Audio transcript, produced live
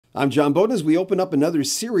I'm John Beaudin as we open up another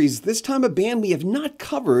series, this time a band we have not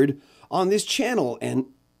covered on this channel. And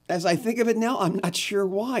as I think of it now, I'm not sure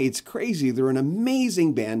why. It's crazy. They're an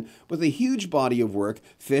amazing band with a huge body of work.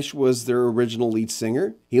 Fish was their original lead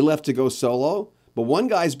singer. He left to go solo, but one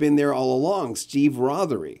guy's been there all along, Steve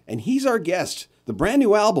Rothery, and he's our guest. The brand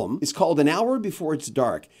new album is called An Hour Before It's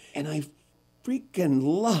Dark, and I freaking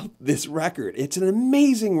love this record. It's an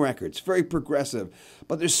amazing record. It's very progressive,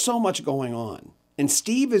 but there's so much going on. And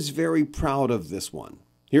Steve is very proud of this one.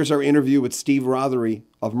 Here's our interview with Steve Rothery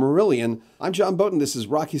of Marillion. I'm John Beaudin. This is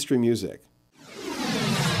Rock History Music.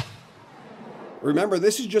 Remember,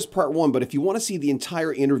 this is just part one, but if you want to see the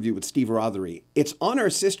entire interview with Steve Rothery, it's on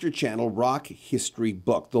our sister channel, Rock History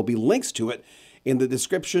Book. There'll be links to it in the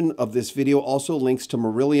description of this video. Also links to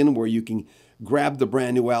Marillion, where you can grab the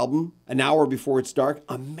brand new album, An Hour Before It's Dark.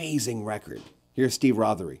 Amazing record. Here's Steve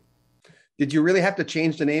Rothery. Did you really have to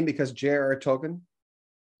change the name because J R R Tolkien?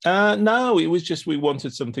 No, it was just we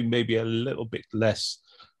wanted something maybe a little bit less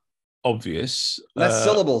obvious. Less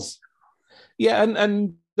syllables. Yeah,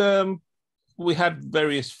 and we had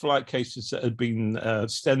various flight cases that had been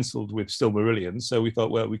stenciled with still Marillion, so we thought,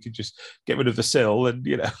 well, we could just get rid of the sill and,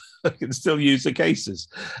 you know, I can still use the cases.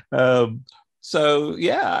 So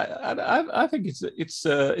yeah, I think it's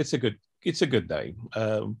a good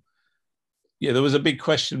name. Yeah, there was a big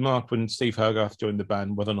question mark when Steve Hogarth joined the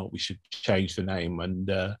band whether or not we should change the name,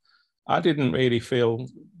 and I didn't really feel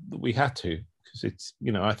that we had to, because it's,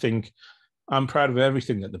 you know, I think I'm proud of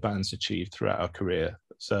everything that the band's achieved throughout our career.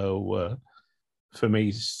 So for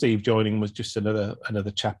me, Steve joining was just another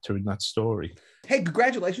chapter in that story. Hey,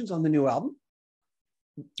 congratulations on the new album.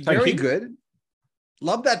 Thank Very you. good.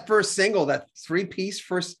 Love that first single, that three-piece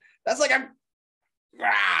first. That's like a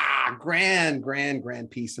grand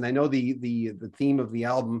piece. And I know the theme of the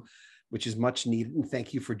album, which is much needed, and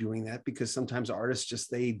thank you for doing that, because sometimes artists just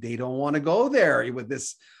they don't want to go there with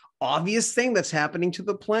this obvious thing that's happening to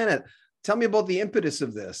the planet. Tell me about the impetus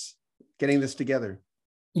of this, getting this together.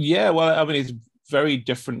 Yeah, well, I mean, it's a very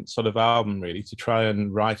different sort of album, really, to try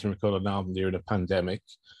and write and record an album during a pandemic.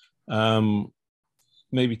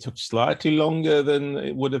 Maybe took slightly longer than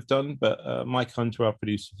it would have done, but Mike Hunter, our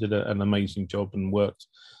producer, did an amazing job and worked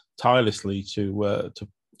tirelessly to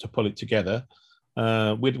pull it together.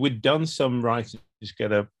 We'd done some writing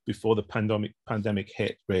together before the pandemic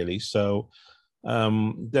hit, really. So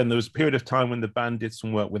then there was a period of time when the band did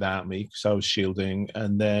some work without me because I was shielding,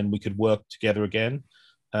 and then we could work together again.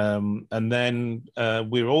 And then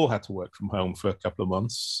we all had to work from home for a couple of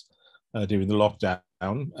months during the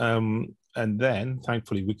lockdown. And then,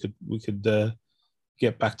 thankfully, we could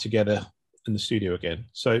get back together in the studio again.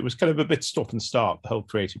 So it was kind of a bit stop and start, the whole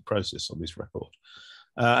creative process on this record.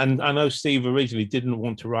 And I know Steve originally didn't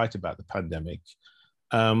want to write about the pandemic,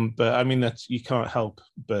 but I mean, that's, you can't help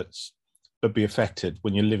but be affected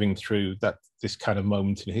when you're living through this kind of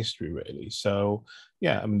moment in history, really. So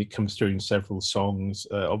yeah, I mean, it comes through in several songs.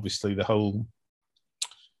 Obviously, the whole,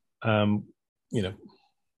 you know,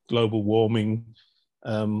 global warming,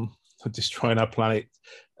 destroying our planet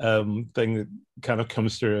thing that kind of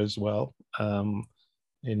comes through as well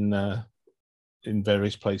in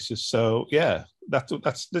various places. So yeah,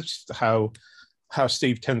 that's just how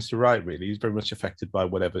Steve tends to write, really. He's very much affected by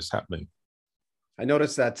whatever's happening. I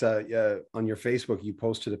noticed that on your Facebook, you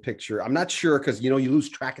posted a picture. I'm not sure, because, you know, you lose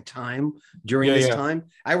track of time during this time.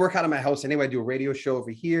 I work out of my house anyway. I do a radio show over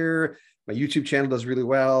here. My YouTube channel does really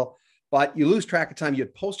well, but you lose track of time. You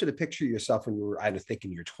had posted a picture of yourself when you were, I think,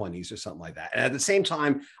 in your 20s or something like that. And at the same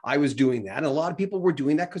time, I was doing that. And a lot of people were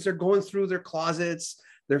doing that because they're going through their closets.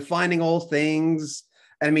 They're finding old things.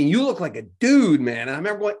 And I mean, you look like a dude, man. And I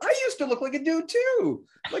remember going, I used to look like a dude too.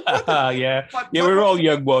 Like, what yeah. We're all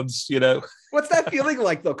young ones, you know. What's that feeling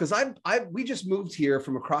like, though? Because we just moved here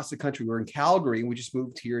from across the country. We're in Calgary, and we just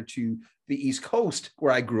moved here to the East Coast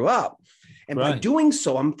where I grew up. And by doing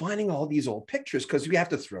so, I'm finding all these old pictures, because we have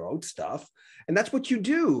to throw out stuff. And that's what you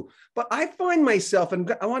do. But I find myself,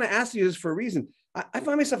 and I want to ask you this for a reason, I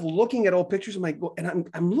find myself looking at old pictures.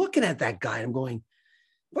 I'm looking at that guy. I'm going,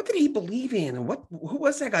 what did he believe in? And who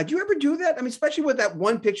was that guy? Do you ever do that? I mean, especially with that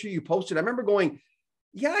one picture you posted, I remember going,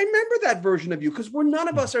 yeah, I remember that version of you, because none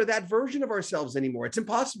of us are that version of ourselves anymore. It's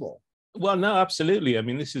impossible. Well, no, absolutely. I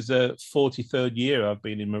mean, this is a 43rd year I've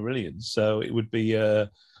been in Marillion, so it would be,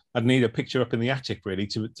 I'd need a picture up in the attic, really,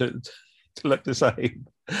 to look the same.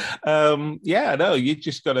 Yeah, no, you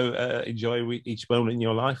just got to enjoy each moment in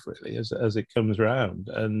your life, really, as it comes around.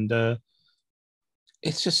 And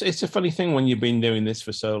it's a funny thing when you've been doing this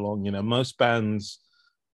for so long. You know, most bands,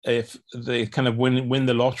 if they kind of win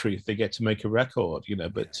the lottery, if they get to make a record, you know,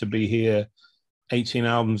 but to be here 18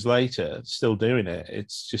 albums later, still doing it.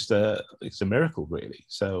 It's just it's a miracle, really.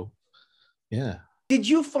 So, yeah. Did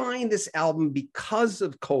you find this album because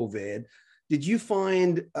of COVID? Did you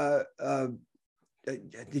find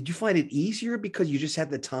it easier because you just had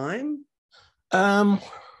the time?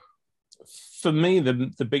 For me,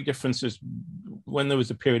 the big difference is when there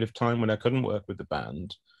was a period of time when I couldn't work with the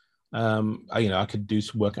band. I could do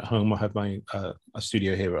some work at home. I have my a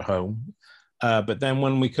studio here at home. But then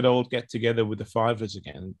when we could all get together with the five of us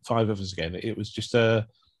again, it was just a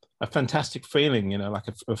fantastic feeling, like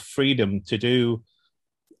a freedom to do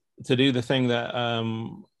the thing that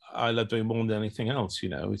I love doing more than anything else.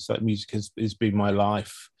 It's like music has been my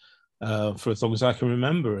life for as long as I can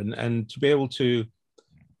remember, and to be able to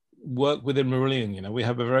work within Marillion, we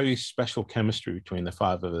have a very special chemistry between the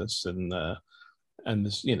five of us, and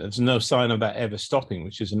there's no sign of that ever stopping,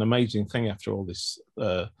 which is an amazing thing after all this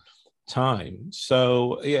time.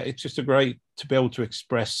 So yeah, it's just great to be able to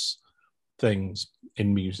express things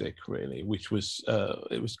in music, really, which was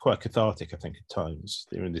it was quite cathartic, I think, at times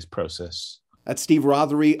during this process. That's Steve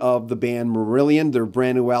Rothery of the band Marillion. Their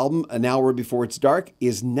brand new album, An Hour Before It's Dark,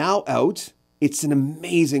 is now out. It's an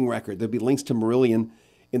amazing record. There'll be links to Marillion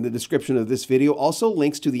in the description of this video. Also,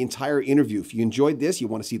 links to the entire interview. If you enjoyed this, you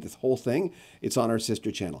want to see the whole thing, it's on our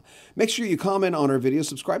sister channel. Make sure you comment on our videos,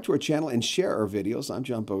 subscribe to our channel, and share our videos. I'm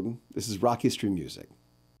John Beaudin. This is Rock History Music.